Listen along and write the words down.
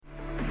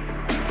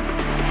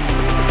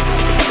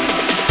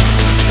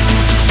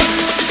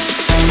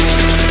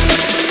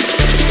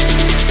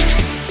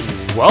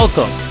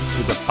Welcome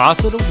to the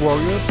Positive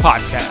Warrior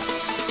Podcast.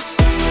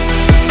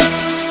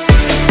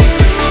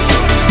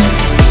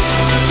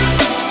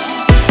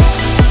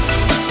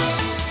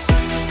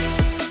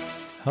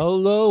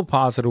 Hello,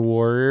 Positive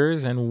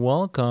Warriors, and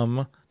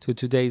welcome to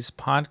today's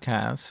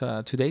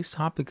podcast. Today's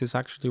topic is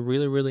actually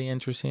really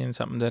interesting and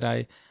something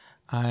that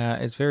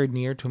is very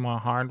near to my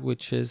heart,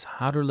 which is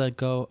how to let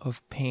go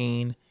of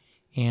pain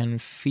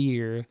and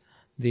fear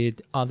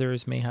that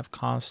others may have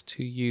caused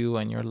to you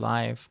and your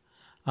life.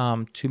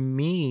 To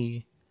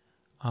me,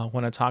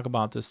 when I talk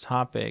about this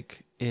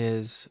topic,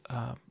 is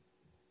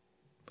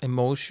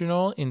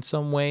emotional in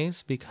some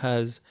ways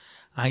because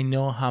I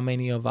know how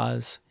many of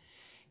us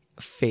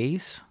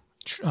face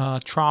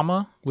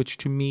trauma, which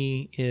to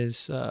me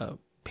is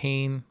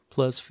pain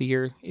plus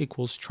fear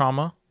equals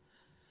trauma.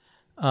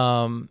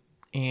 And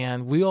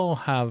we all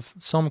have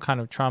some kind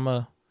of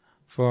trauma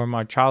from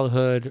our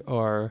childhood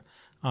or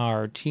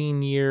our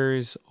teen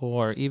years,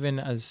 or even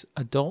as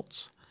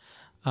adults.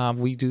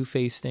 We do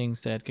face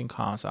things that can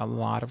cause a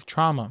lot of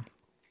trauma.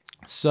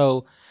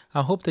 So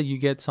I hope that you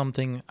get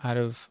something out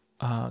of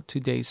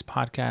today's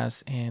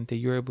podcast and that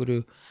you're able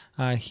to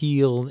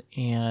heal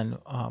and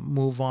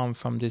move on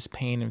from this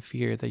pain and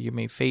fear that you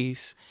may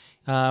face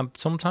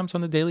sometimes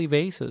on a daily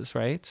basis,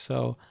 right?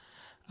 So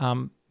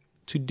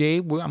today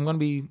I'm going to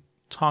be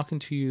talking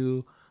to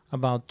you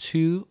about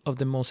two of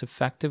the most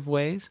effective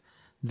ways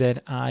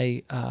that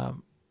I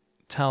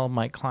tell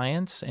my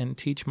clients and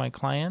teach my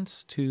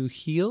clients to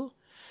heal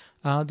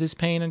this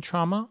pain and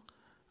trauma.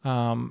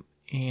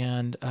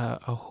 And I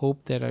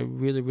hope that it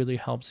really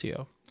helps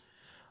you.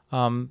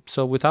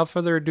 So without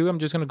further ado, I'm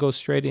just going to go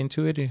straight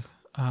into it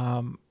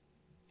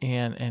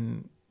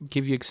and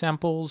give you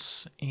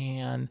examples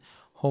and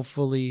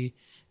hopefully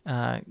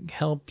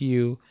help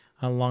you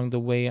along the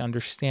way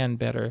understand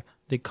better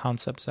the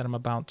concepts that I'm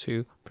about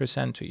to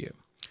present to you.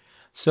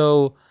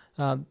 So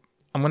I'm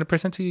going to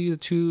present to you the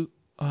two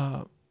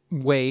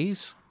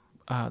ways,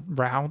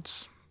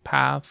 routes,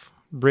 path,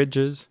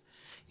 bridges,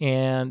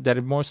 and that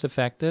are most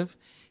effective.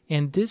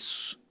 And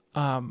this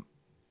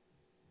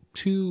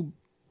two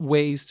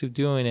ways to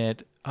doing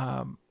it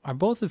are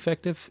both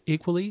effective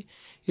equally.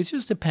 It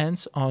just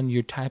depends on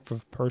your type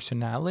of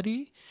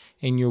personality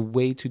and your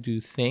way to do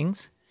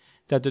things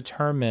that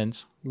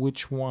determines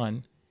which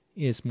one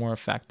is more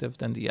effective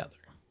than the other.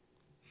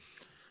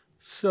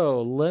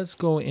 So let's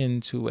go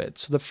into it.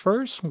 So the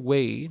first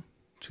way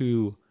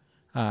to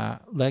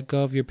let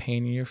go of your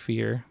pain and your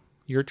fear,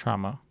 your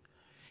trauma,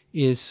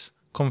 is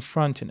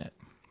confronting it.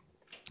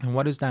 And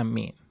what does that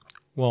mean?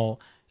 Well,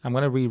 I'm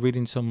going to be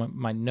reading some of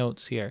my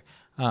notes here.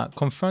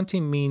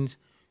 Confronting means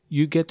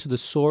you get to the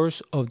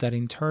source of that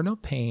internal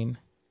pain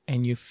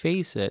and you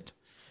face it,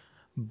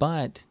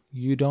 but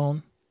you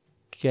don't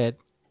get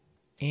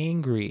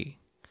angry.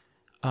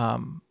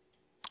 So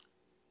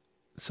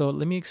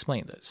let me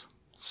explain this.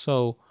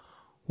 So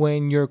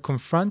when you're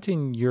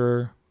confronting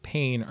your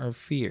pain or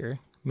fear,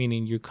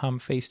 meaning you come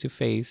face to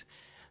face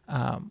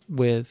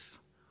with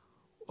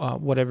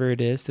whatever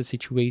it is, the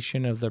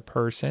situation of the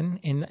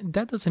person, and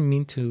that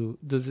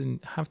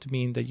doesn't have to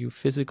mean that you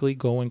physically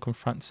go and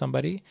confront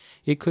somebody.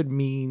 It could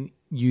mean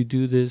you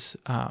do this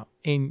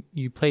and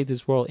you play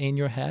this role in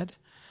your head,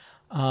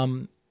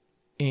 and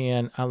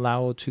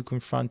allow to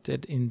confront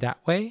it in that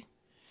way.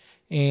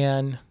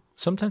 And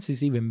sometimes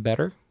it's even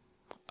better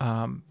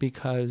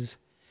because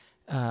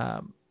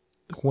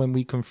when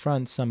we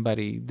confront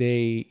somebody,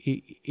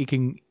 it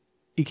can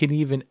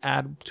even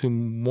add to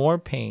more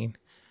pain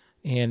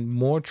and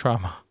more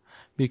trauma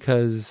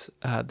because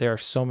there are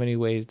so many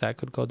ways that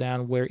could go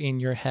down, where in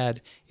your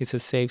head it's a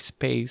safe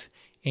space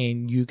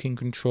and you can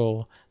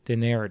control the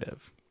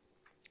narrative.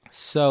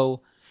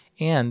 So,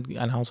 and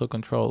also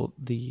control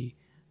the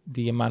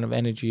amount of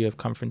energy of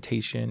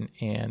confrontation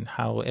and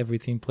how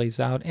everything plays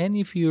out. And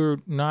if you're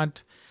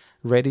not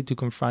ready to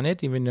confront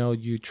it, even though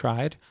you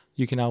tried,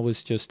 you can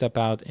always just step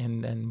out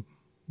and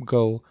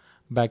go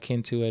back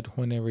into it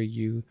whenever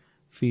you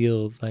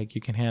feel like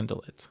you can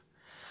handle it.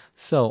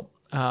 So,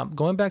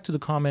 going back to the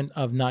comment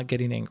of not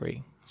getting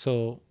angry.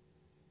 So,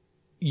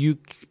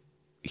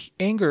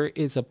 anger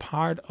is a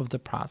part of the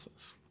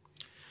process.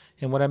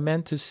 And what I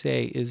meant to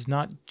say is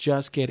not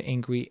just get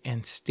angry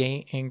and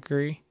stay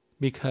angry,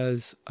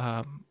 because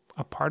a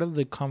part of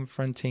the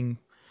confronting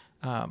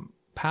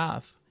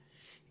path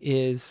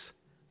is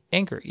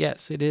anger.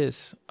 Yes, it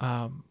is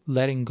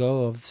letting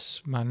go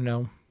of,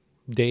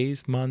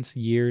 days, months,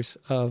 years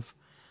of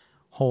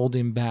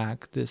holding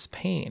back this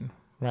pain,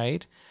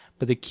 right?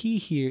 But the key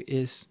here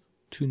is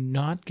to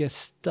not get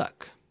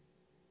stuck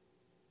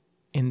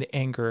in the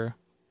anger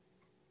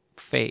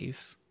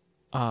phase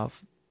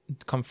of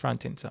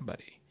confronting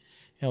somebody,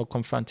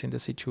 confronting the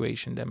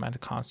situation that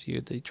might cause you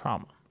the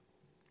trauma.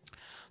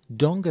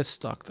 Don't get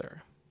stuck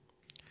there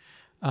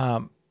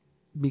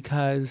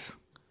because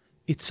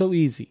it's so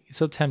easy, it's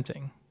so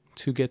tempting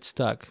to get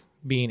stuck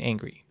being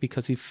angry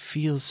because it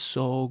feels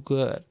so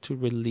good to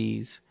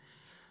release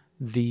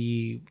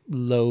the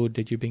load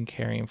that you've been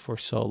carrying for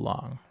so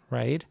long,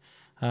 right?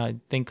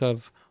 Think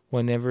of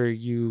whenever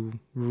you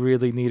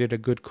really needed a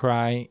good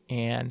cry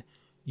and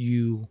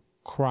you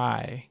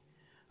cry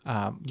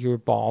your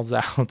balls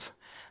out.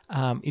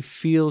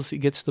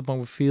 It gets to the point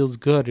where it feels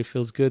good. It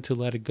feels good to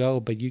let it go,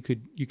 but you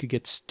could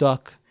get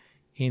stuck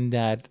in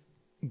that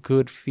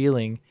good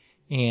feeling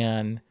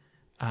and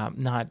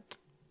not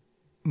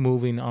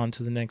moving on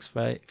to the next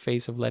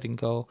phase of letting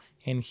go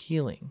and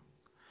healing.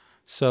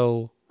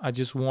 So I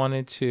just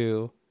wanted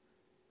to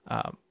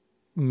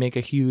make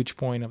a huge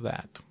point of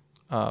that,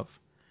 of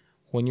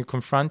when you're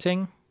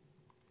confronting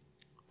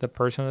the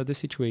person or the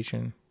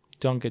situation,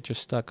 don't get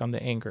just stuck on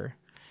the anger.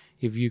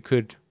 If you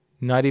could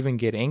not even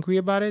get angry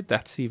about it,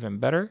 that's even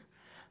better.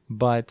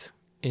 But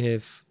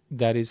if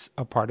that is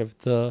a part of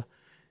the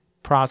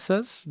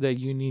process that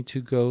you need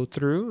to go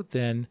through,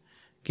 then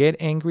get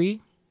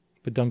angry,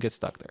 but don't get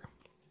stuck there.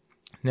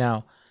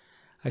 Now,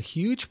 a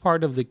huge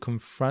part of the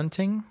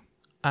confronting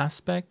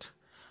aspect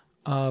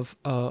of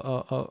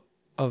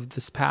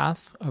this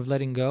path of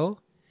letting go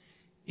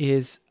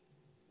is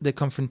the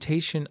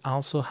confrontation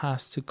also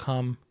has to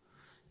come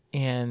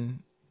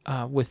in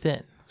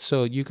within.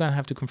 So you're going to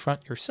have to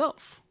confront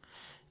yourself.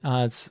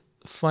 As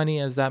funny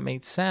as that may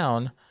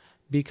sound,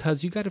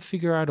 because you got to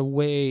figure out a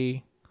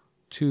way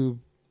to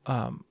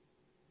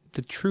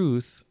the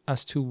truth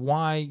as to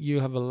why you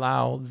have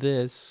allowed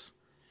this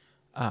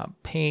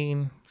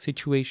pain,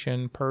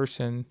 situation,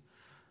 person,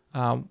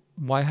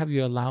 why have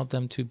you allowed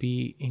them to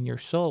be in your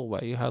soul? Why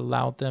you have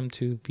allowed them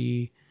to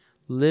be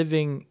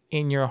living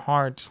in your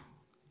heart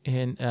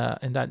in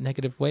that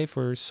negative way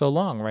for so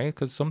long, right?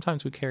 Because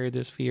sometimes we carry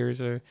these fears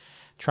or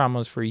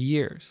traumas for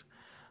years.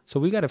 So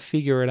we got to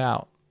figure it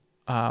out.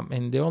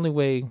 And the only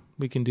way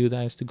we can do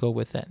that is to go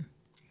within.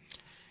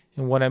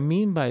 And what I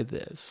mean by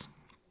this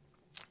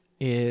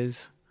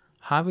is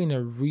having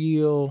a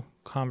real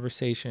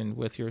conversation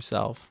with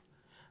yourself.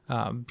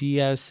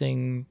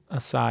 BSing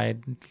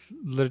aside,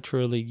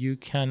 literally, you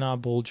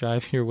cannot bull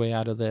jive your way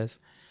out of this.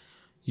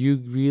 You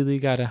really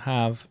got to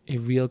have a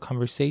real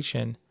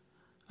conversation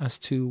as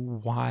to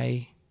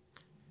why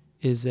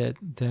is it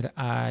that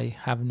I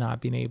have not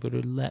been able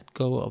to let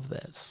go of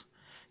this.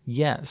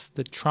 Yes,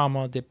 the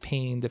trauma, the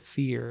pain, the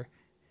fear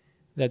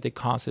that it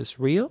causes is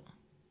real.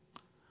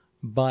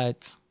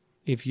 But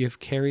if you've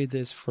carried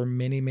this for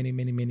many, many,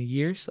 many, many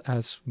years,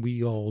 as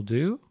we all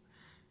do,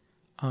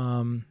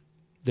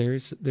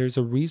 there's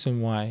a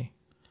reason why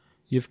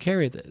you've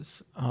carried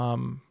this.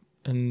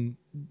 And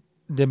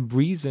the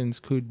reasons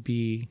could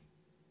be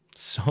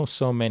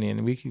so many.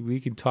 And we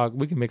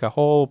can make a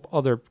whole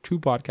other 2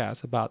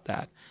 podcasts about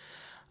that.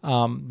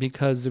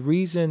 Because the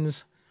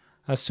reasons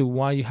as to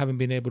why you haven't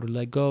been able to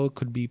let go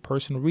could be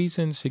personal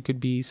reasons. It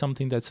could be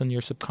something that's in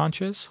your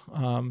subconscious,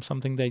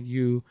 something that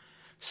you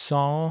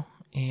saw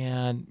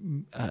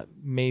and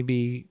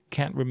maybe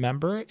can't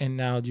remember and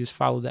now just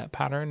follow that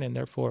pattern and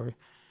therefore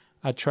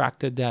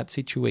attracted that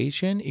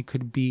situation. It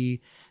could be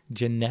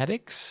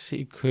genetics.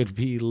 It could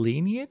be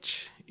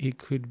lineage. It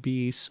could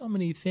be so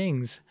many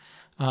things.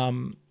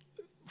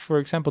 For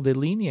example, the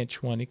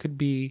lineage one, it could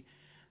be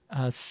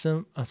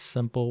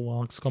simple,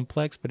 well, it's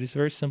complex, but it's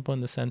very simple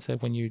in the sense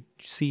that when you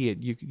see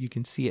it, you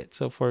can see it.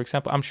 So, for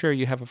example, I'm sure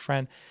you have a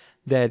friend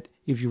that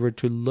if you were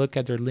to look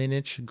at their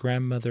lineage,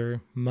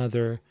 grandmother,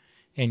 mother,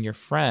 and your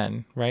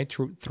friend, right,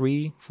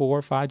 3,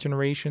 4, 5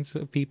 generations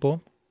of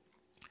people,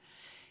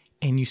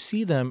 and you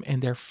see them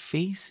and they're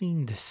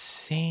facing the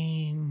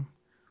same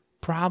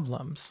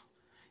problems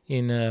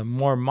in a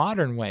more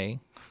modern way,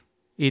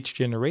 each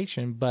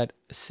generation, but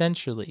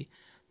essentially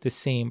the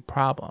same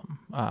problem.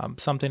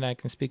 Something I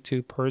can speak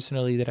to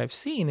personally that I've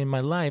seen in my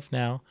life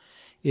now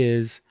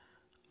is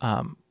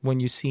when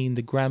you've seen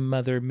the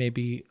grandmother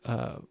maybe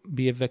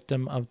be a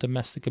victim of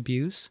domestic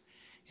abuse,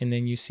 and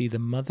then you see the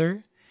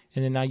mother,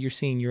 and then now you're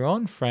seeing your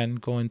own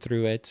friend going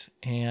through it,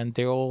 and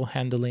they're all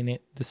handling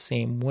it the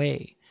same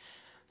way.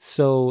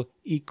 So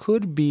it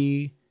could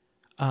be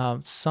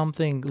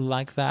something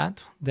like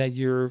that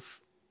your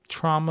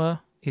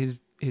trauma is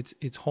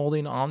it's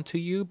holding on to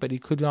you, but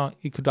it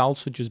could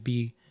also just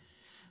be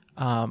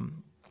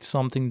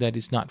something that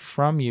is not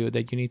from you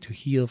that you need to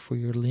heal for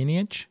your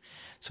lineage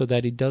so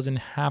that it doesn't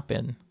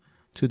happen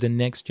to the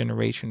next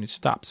generation. It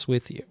stops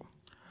with you.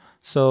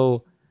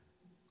 So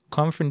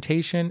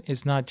confrontation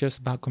is not just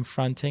about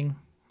confronting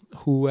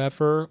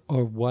whoever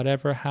or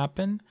whatever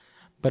happened,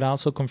 but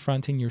also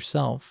confronting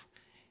yourself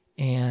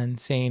and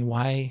saying,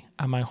 why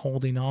am I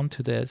holding on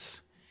to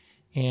this?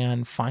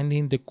 And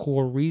finding the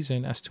core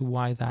reason as to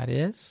why that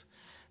is,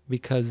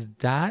 because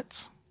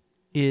that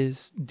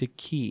is the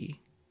key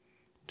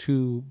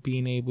to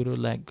being able to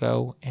let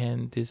go,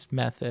 and this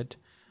method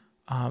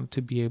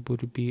to be able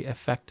to be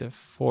effective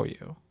for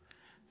you,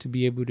 to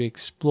be able to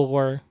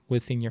explore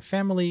within your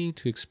family,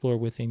 to explore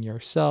within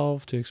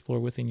yourself, to explore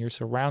within your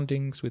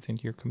surroundings, within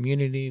your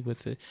community.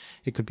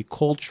 It could be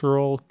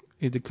cultural.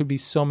 It could be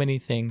so many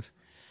things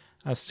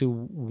as to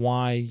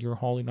why you're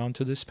holding on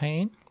to this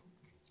pain.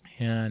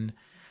 And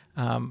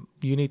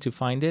you need to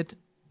find it,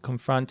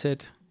 confront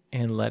it,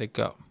 and let it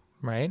go,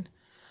 right?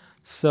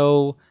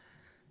 So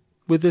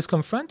with this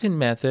confronting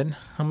method,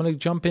 I'm going to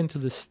jump into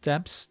the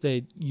steps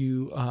that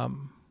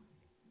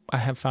I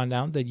have found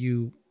out that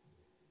you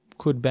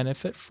could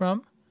benefit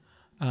from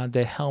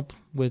that help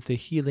with the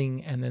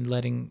healing and then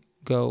letting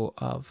go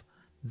of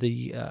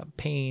the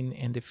pain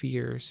and the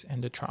fears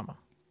and the trauma.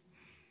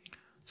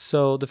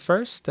 So the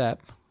first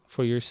step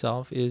for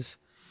yourself is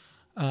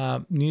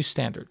new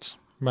standards,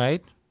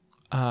 right?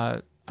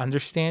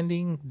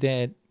 Understanding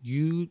that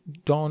you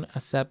don't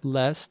accept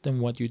less than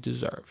what you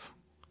deserve.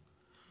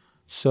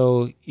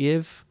 So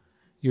if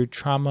your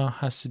trauma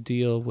has to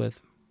deal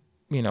with,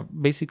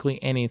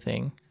 basically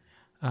anything,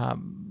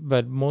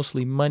 but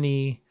mostly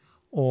money,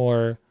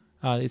 or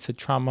it's a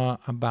trauma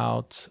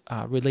about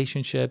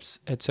relationships,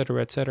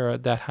 etc.,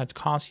 that had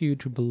caused you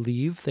to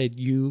believe that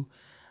you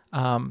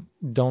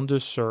don't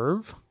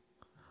deserve,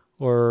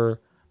 or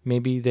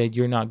maybe that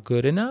you're not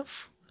good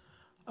enough.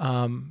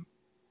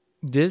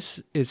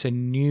 This is a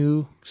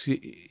new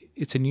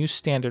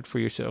standard for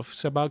yourself.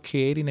 It's about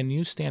creating a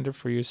new standard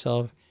for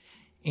yourself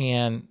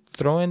and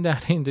throwing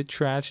that in the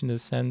trash, in the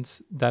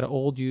sense that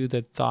old you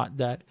that thought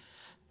that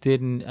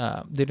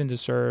didn't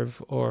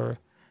deserve, or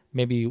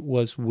maybe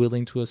was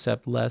willing to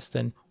accept less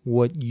than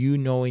what you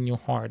know in your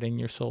heart and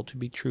your soul to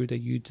be true that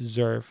you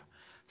deserve.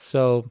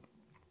 So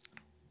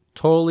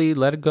totally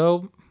let it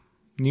go.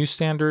 New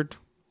standard,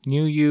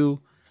 new you,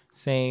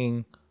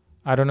 saying,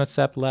 I don't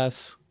accept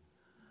less.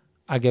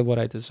 I get what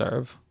I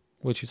deserve,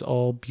 which is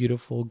all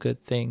beautiful, good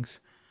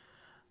things.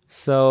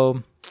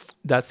 So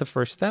that's the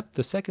first step.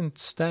 The second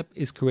step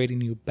is creating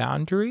new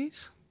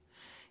boundaries.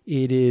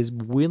 It is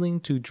willing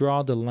to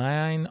draw the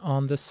line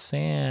on the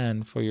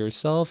sand for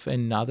yourself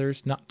and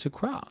others not to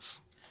cross.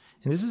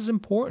 And this is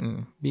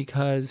important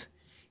because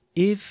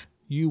if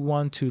you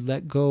want to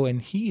let go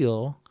and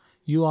heal,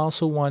 you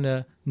also want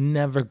to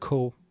never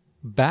go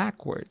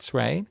backwards,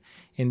 right?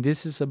 And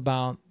this is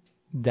about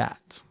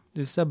that.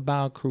 This is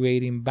about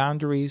creating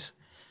boundaries.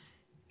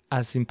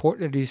 As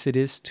important as it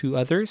is to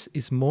others,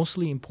 is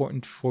mostly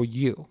important for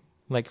you.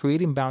 Like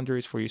creating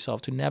boundaries for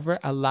yourself, to never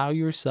allow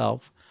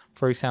yourself,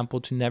 for example,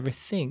 to never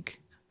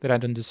think that I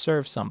don't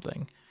deserve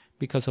something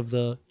because of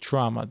the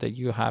trauma that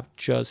you have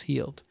just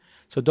healed.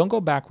 So don't go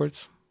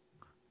backwards.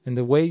 And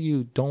the way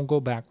you don't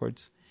go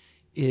backwards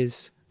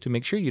is to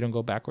make sure you don't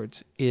go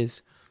backwards,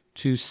 is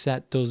to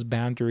set those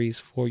boundaries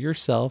for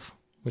yourself,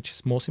 which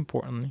is most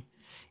importantly,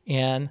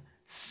 and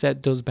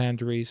set those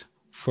boundaries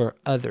for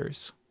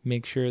others.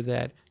 Make sure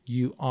that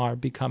you are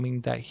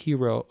becoming that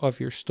hero of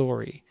your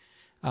story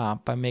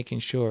by making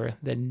sure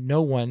that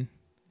no one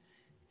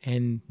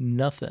and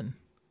nothing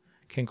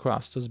can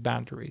cross those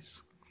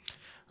boundaries.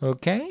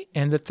 Okay,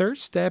 and the third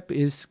step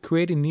is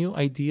creating new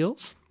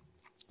ideals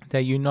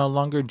that you no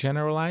longer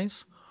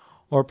generalize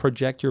or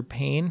project your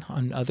pain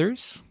on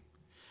others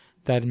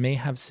that may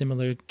have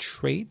similar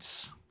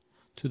traits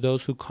to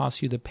those who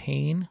cause you the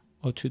pain,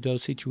 or to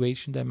those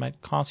situations that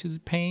might cause you the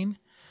pain,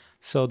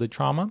 so the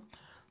trauma.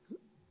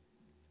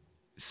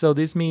 So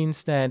this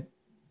means that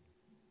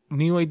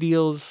new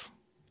ideals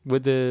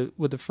with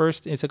the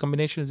first, it's a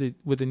combination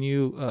with the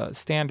new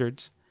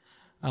standards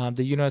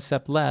that you don't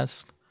accept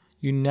less.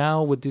 You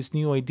now, with these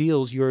new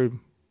ideals, you're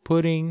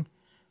putting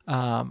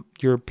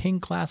your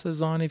pink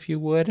glasses on, if you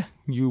would.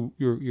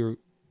 You're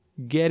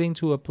getting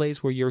to a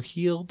place where you're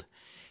healed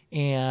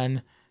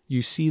and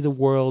you see the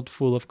world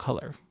full of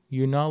color.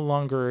 You no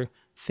longer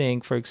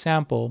think, for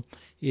example,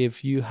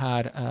 if you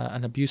had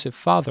an abusive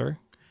father,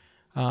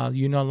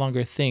 you no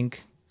longer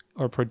think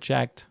or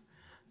project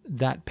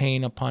that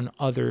pain upon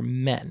other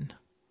men.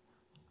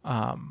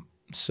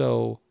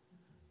 So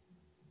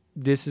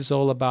this is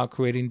all about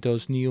creating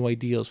those new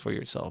ideals for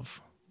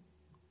yourself,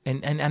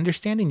 and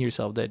understanding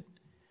yourself that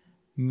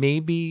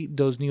maybe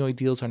those new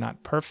ideals are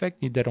not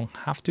perfect. They don't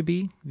have to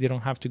be. They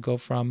don't have to go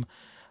from,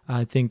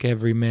 I think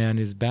every man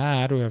is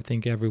bad, or I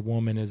think every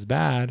woman is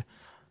bad,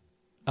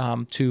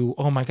 to,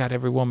 oh my God,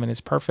 every woman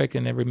is perfect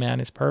and every man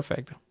is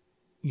perfect.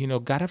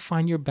 Gotta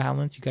find your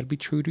balance. You gotta be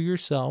true to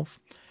yourself,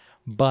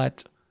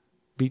 but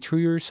be true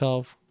to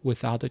yourself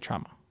without the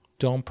trauma.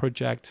 Don't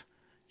project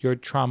your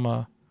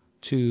trauma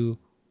to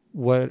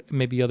what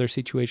maybe other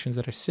situations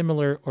that are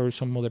similar, or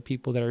some other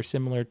people that are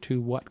similar to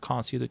what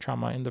caused you the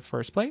trauma in the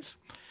first place.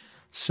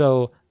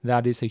 So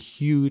that is a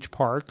huge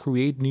part.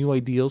 Create new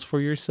ideals for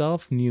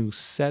yourself, new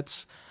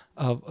sets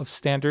of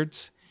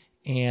standards,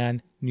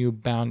 and new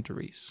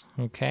boundaries.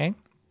 Okay.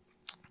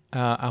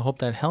 I hope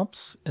that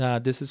helps.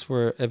 This is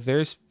for a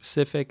very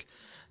specific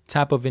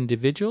type of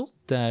individual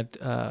that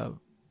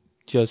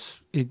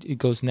it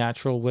goes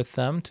natural with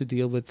them to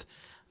deal with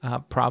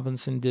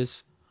problems in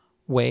this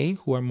way,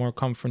 who are more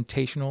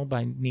confrontational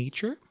by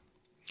nature.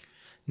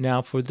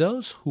 Now, for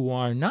those who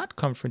are not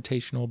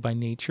confrontational by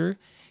nature,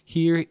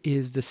 here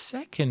is the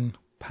second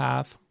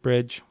path,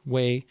 bridge,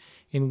 way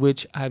in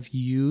which I've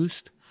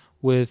used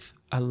with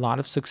a lot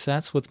of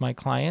success with my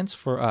clients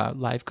for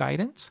life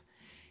guidance.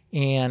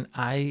 And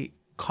I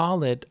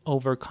call it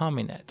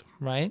overcoming it,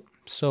 right?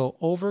 So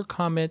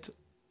overcome it,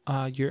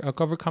 you're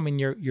overcoming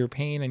your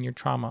pain and your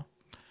trauma.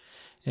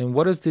 And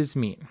what does this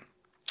mean?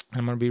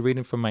 I'm going to be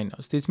reading from my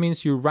notes. This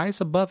means you rise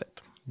above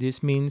it.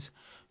 This means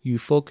you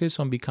focus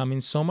on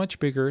becoming so much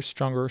bigger,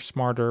 stronger,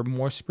 smarter,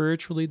 more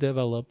spiritually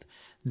developed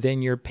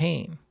than your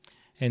pain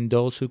and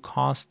those who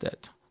caused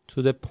it,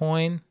 to the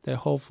point that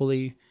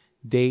hopefully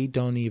they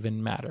don't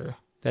even matter.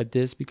 That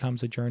this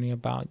becomes a journey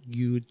about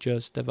you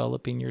just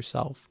developing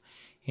yourself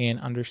and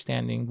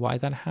understanding why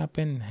that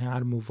happened and how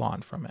to move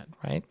on from it,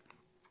 right?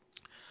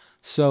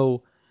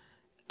 So,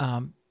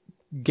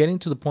 getting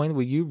to the point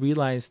where you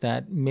realize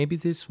that maybe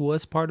this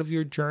was part of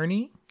your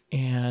journey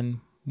and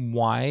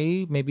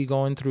why, maybe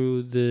going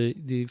through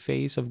the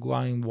phase of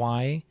going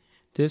why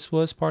this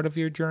was part of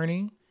your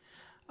journey.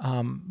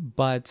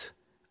 But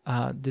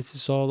this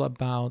is all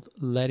about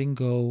letting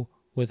go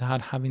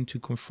without having to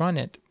confront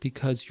it,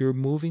 because you're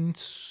moving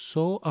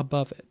so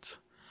above it.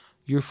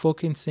 You're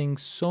focusing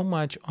so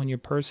much on your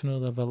personal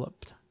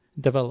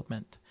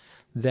development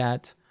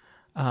that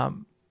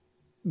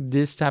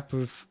this type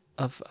of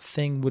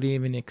thing wouldn't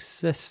even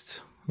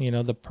exist.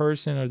 The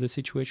person or the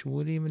situation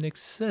wouldn't even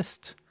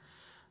exist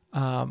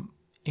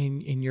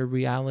in your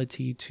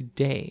reality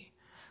today.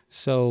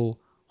 So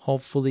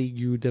hopefully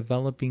you're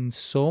developing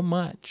so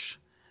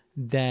much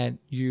that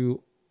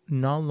you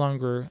no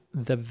longer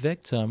the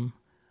victim,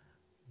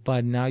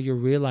 but now you're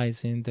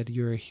realizing that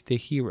you're the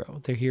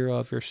hero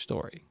of your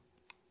story.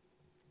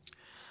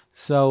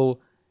 So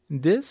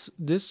this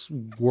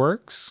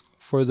works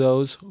for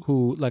those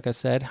who, like I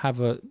said,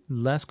 have a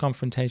less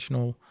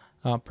confrontational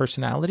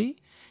personality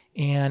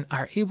and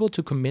are able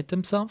to commit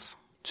themselves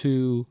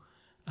to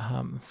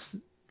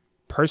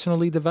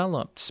personally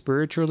developed,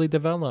 spiritually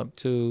developed,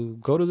 to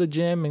go to the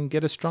gym and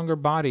get a stronger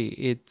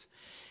body.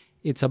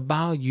 It's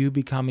about you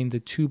becoming the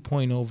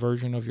 2.0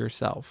 version of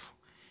yourself.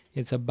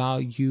 It's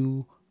about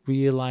you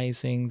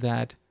realizing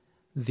that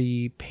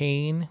the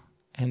pain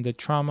and the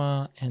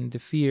trauma and the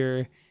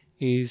fear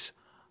is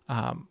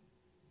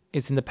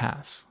it's in the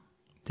past,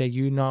 that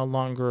you no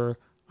longer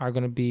are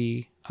going to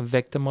be a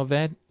victim of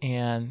it,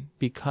 and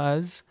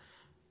because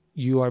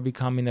you are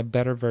becoming a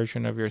better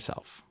version of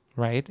yourself,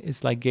 right?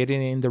 It's like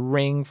getting in the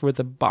ring with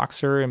a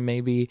boxer and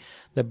maybe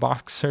the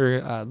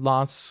boxer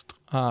lost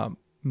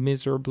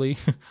miserably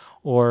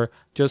or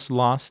just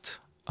lost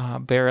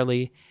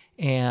barely,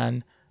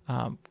 and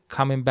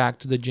coming back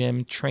to the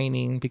gym,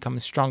 training,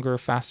 becoming stronger,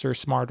 faster,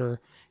 smarter,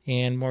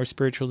 and more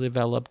spiritually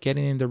developed,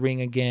 getting in the ring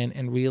again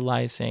and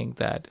realizing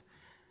that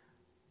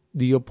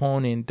the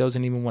opponent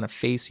doesn't even want to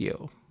face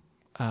you.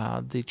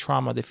 The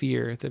trauma, the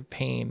fear, the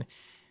pain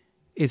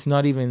is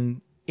not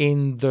even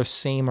in the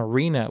same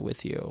arena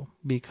with you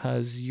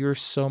because you're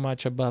so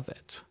much above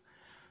it.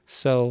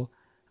 So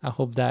I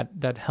hope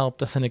that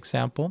helped as an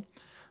example.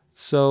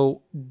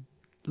 So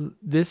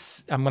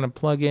this, I'm going to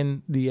plug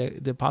in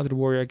the Positive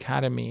Warrior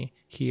Academy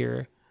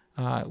here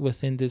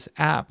within this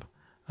app.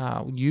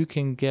 You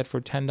can get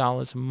for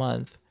 $10 a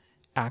month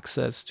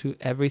access to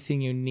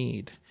everything you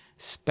need,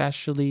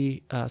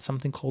 especially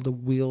something called the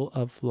Wheel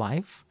of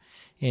Life.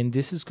 And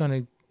this is going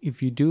to,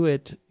 if you do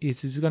it,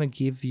 this is going to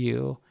give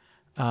you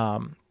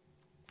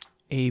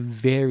a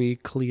very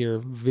clear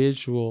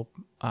visual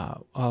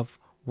of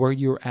where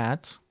you're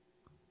at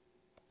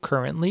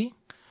currently,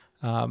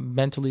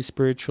 mentally,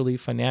 spiritually,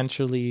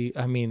 financially.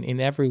 I mean, in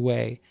every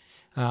way.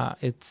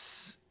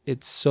 It's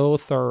so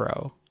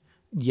thorough,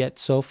 yet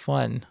so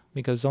fun,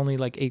 because only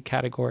like 8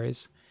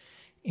 categories.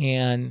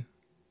 And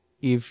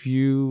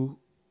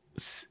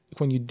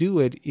when you do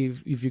it,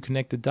 if you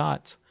connect the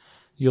dots,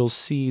 you'll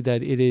see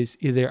that it is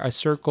either a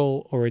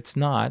circle or it's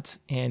not,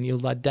 and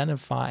you'll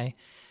identify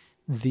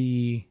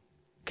the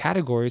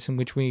categories in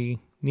which we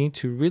need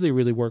to really,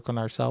 really work on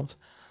ourselves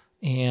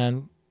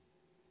and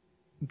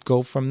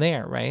go from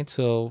there, right?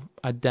 So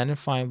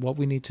identifying what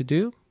we need to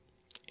do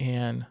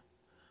and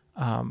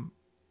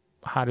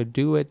how to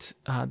do it.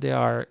 There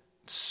are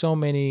so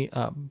many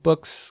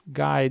books,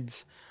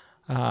 guides,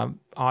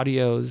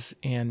 audios,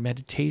 and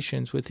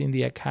meditations within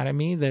the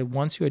academy that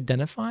once you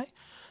identify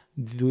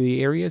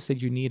the areas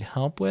that you need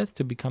help with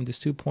to become this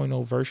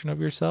 2.0 version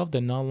of yourself that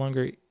no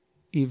longer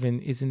even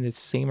is in the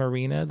same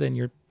arena than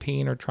your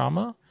pain or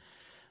trauma,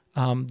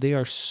 there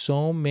are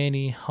so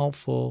many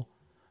helpful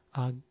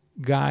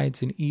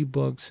guides and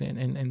ebooks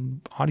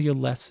and audio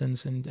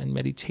lessons and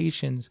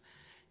meditations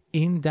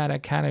in that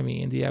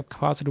academy, in the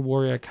Positive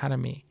Warrior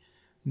Academy,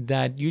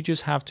 that you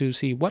just have to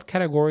see what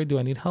category do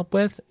I need help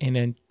with, and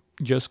then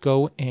just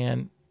go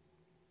and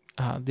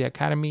the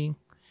academy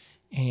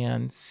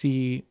and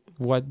see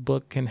what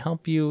book can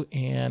help you,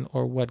 and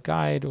or what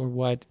guide or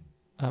what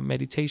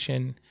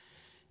meditation,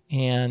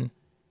 and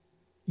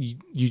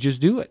you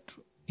just do it,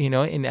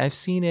 and I've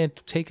seen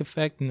it take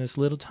effect in as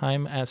little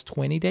time as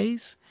 20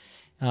 days.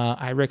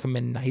 I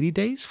recommend 90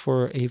 days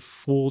for a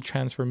full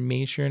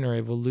transformation or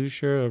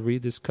evolution or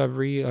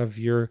rediscovery of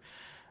your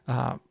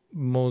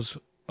most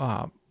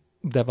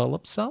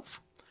developed self.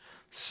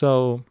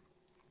 So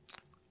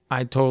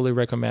I totally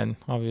recommend,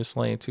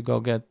 obviously, to go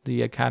get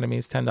the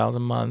Academy's $10 a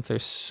month.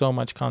 There's so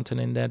much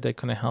content in there that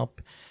can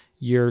help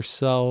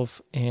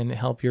yourself and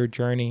help your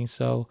journey.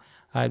 So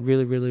I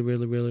really, really,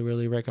 really, really,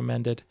 really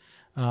recommend it.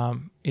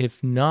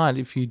 If not,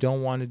 if you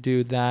don't want to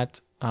do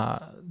that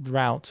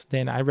route,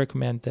 then I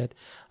recommend that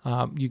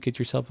you get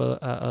yourself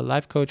a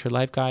life coach or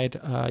life guide.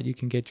 You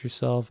can get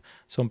yourself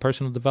some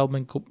personal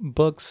development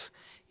books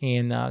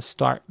and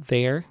start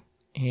there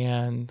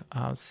and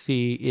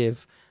see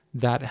if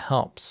that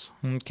helps.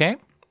 Okay?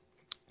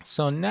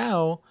 So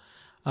now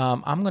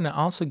I'm going to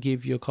also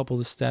give you a couple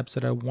of steps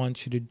that I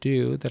want you to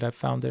do that I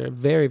found that are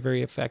very,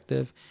 very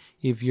effective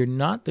if you're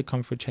not the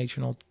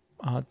confrontational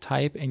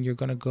type and you're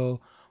going to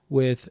go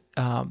with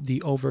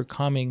the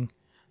overcoming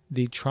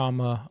the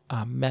trauma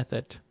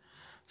method.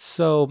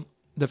 So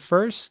the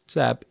first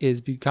step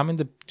is becoming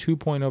the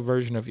 2.0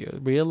 version of you,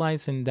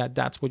 realizing that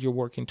that's what you're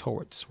working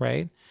towards,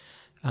 right?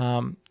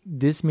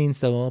 This means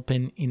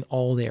developing in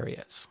all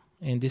areas.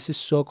 And this is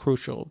so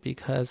crucial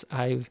because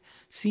I've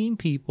seen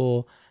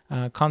people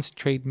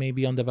concentrate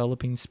maybe on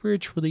developing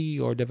spiritually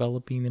or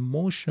developing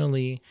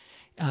emotionally,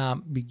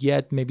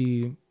 yet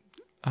maybe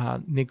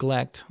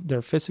neglect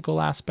their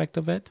physical aspect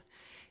of it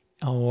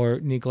or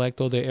neglect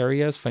other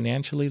areas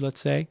financially, let's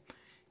say.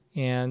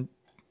 And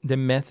the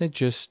method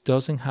just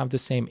doesn't have the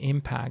same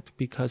impact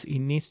because it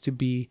needs to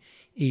be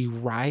a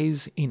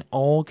rise in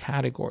all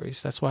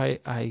categories. That's why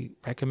I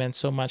recommend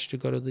so much to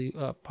go to the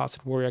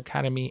Positive Warrior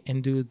Academy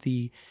and do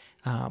the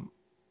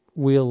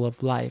Wheel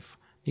of Life,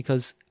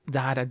 because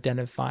that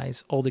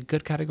identifies all the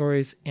good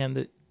categories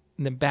and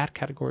the bad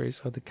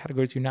categories, or the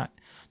categories you're not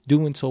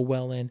doing so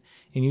well in,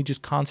 and you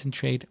just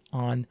concentrate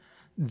on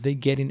the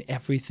getting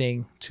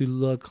everything to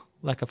look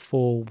like a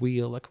full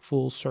wheel, like a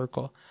full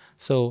circle.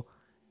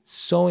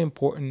 So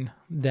important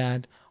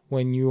that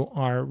when you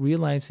are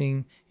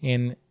realizing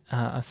and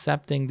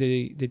accepting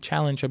the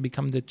challenge of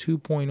becoming the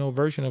 2.0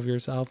 version of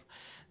yourself,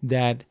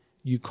 that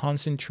you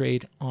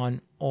concentrate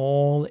on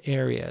all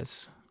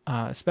areas,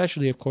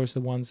 especially, of course,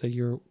 the ones that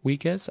you're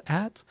weakest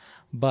at,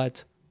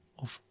 but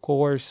of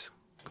course,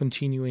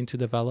 continuing to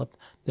develop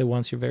the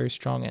ones you're very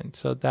strong in.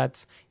 So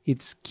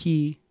it's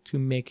key to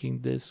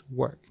making this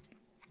work.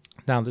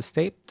 Now, the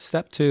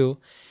step 2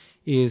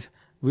 is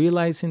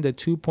realizing the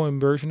 2.0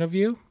 version of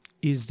you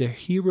is the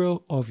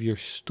hero of your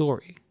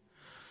story.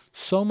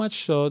 So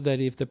much so that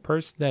if the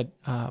person that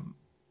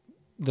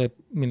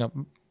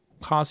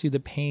caused you the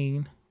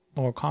pain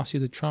or caused you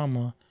the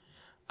trauma,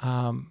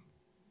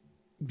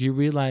 you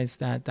realize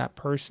that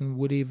person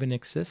would even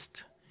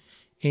exist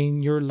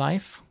in your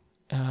life,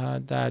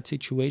 that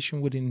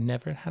situation would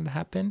never have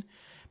happened,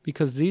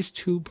 because this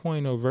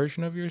 2.0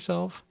 version of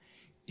yourself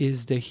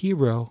is the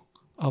hero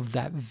of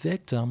that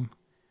victim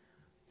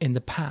in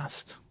the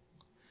past.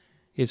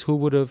 It's who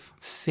would have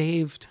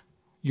saved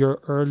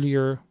your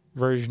earlier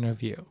version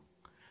of you.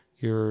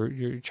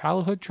 Your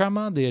childhood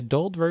trauma, the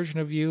adult version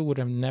of you would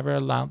have never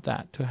allowed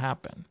that to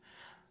happen,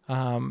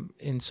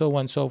 and so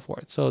on and so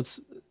forth. So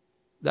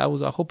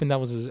hoping that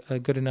was a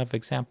good enough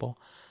example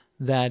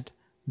that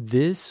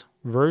this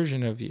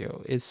version of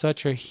you is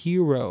such a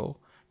hero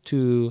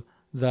to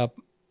the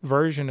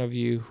version of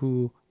you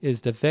who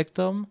is the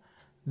victim,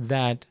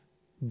 that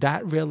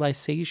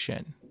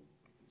realization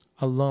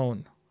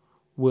alone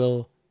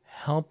will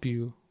help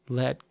you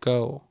let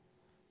go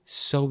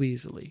so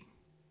easily.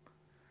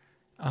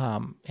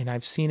 And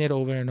I've seen it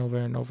over and over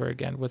and over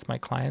again with my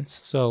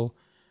clients. So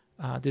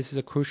this is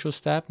a crucial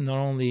step. Not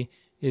only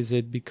is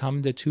it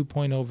become the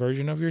 2.0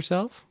 version of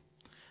yourself,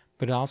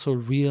 but also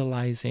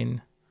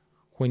realizing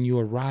when you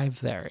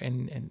arrive there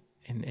and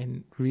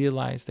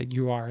realize that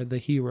you are the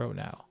hero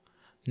now,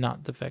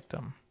 not the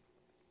victim.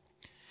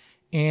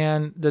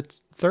 And the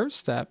third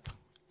step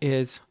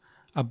is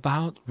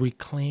about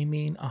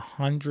reclaiming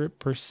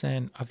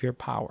 100% of your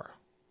power,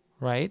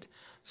 right?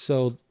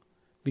 So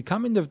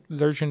becoming the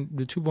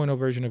 2.0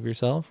 version of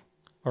yourself,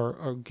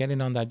 or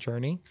getting on that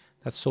journey,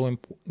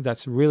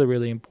 that's really,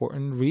 really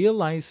important.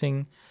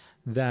 Realizing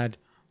that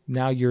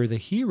now you're the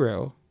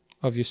hero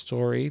of your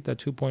story, the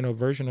 2.0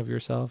 version of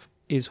yourself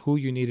is who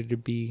you needed to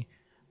be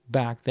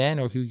back then,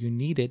 or who you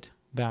needed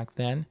back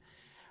then.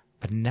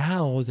 But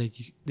now that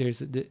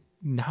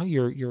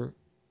you're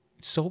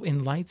so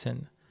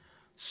enlightened,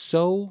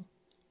 so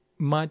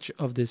much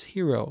of this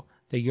hero,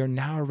 that you're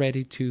now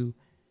ready to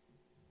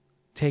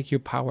take your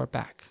power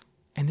back.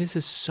 And this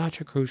is such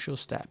a crucial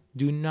step.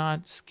 Do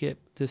not skip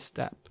this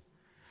step.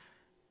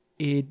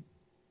 It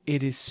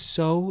is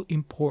so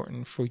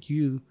important for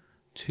you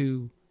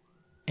to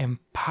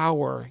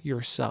empower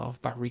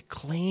yourself by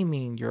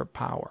reclaiming your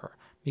power.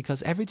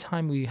 Because every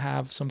time we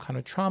have some kind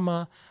of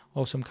trauma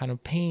or some kind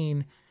of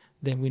pain,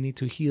 then we need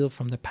to heal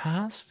from the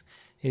past.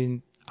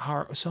 And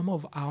some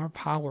of our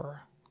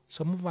power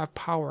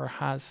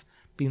has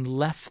been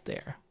left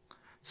there.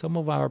 Some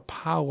of our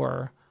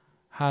power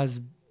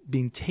has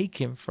been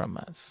taken from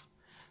us.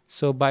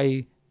 So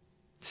by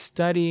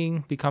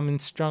studying, becoming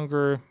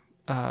stronger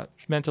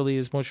mentally,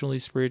 emotionally,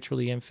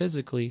 spiritually, and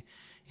physically,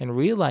 and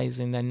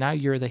realizing that now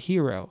you're the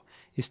hero,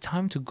 it's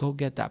time to go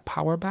get that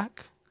power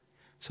back.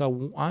 So I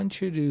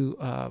want you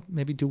to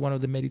maybe do one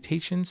of the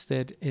meditations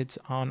that it's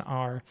on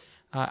our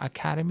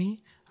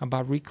academy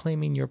about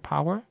reclaiming your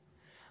power,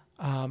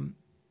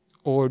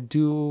 or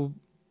do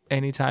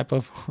any type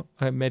of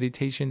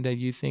meditation that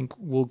you think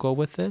will go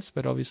with this,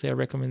 but obviously I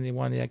recommend the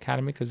One Day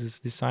Academy because it's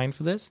designed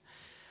for this.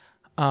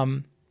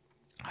 I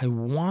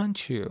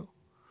want you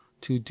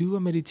to do a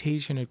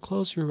meditation or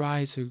close your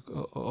eyes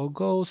or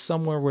go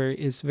somewhere where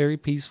it's very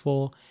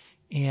peaceful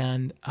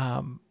and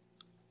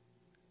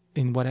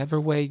in whatever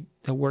way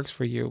that works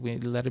for you.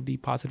 Let it be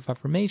positive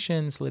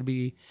affirmations, let it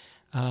be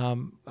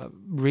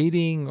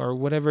reading or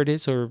whatever it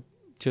is, or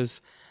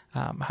just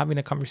having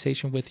a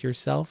conversation with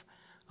yourself.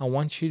 I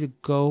want you to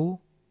go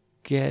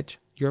get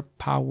your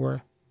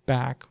power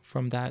back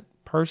from that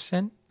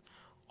person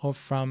or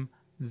from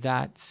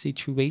that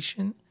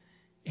situation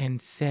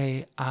and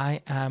say,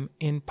 I am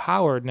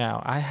empowered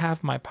now. I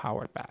have my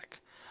power back,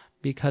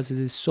 because it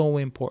is so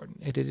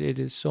important. It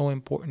is so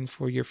important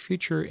for your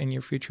future and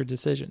your future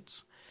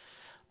decisions.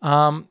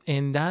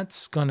 And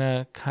that's going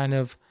to kind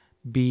of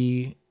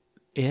be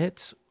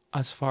it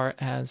as far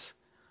as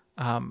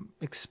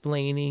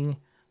explaining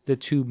the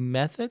two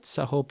methods.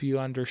 I hope you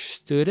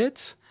understood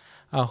it.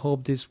 I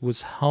hope this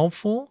was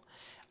helpful.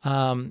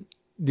 I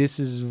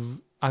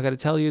got to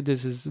tell you,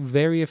 this is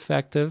very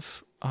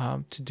effective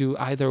to do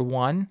either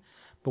one.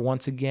 But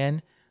once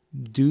again,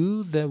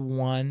 do the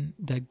one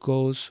that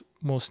goes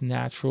most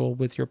natural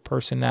with your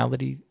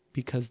personality,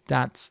 because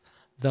that's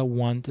the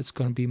one that's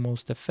going to be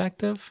most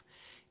effective.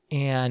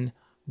 And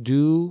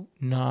do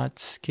not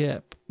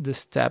skip the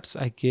steps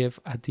I give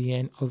at the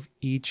end of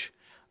each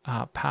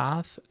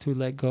path to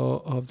let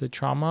go of the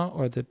trauma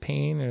or the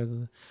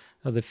pain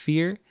or the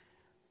fear,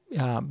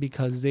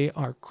 because they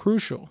are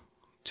crucial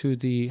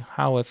to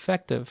how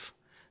effective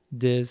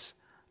this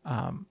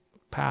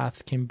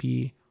path can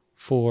be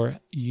for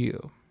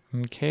you.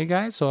 Okay,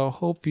 guys, so I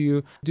hope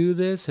you do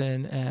this,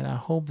 and I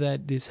hope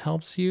that this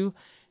helps you,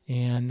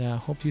 and I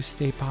hope you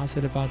stay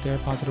positive out there,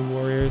 positive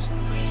warriors.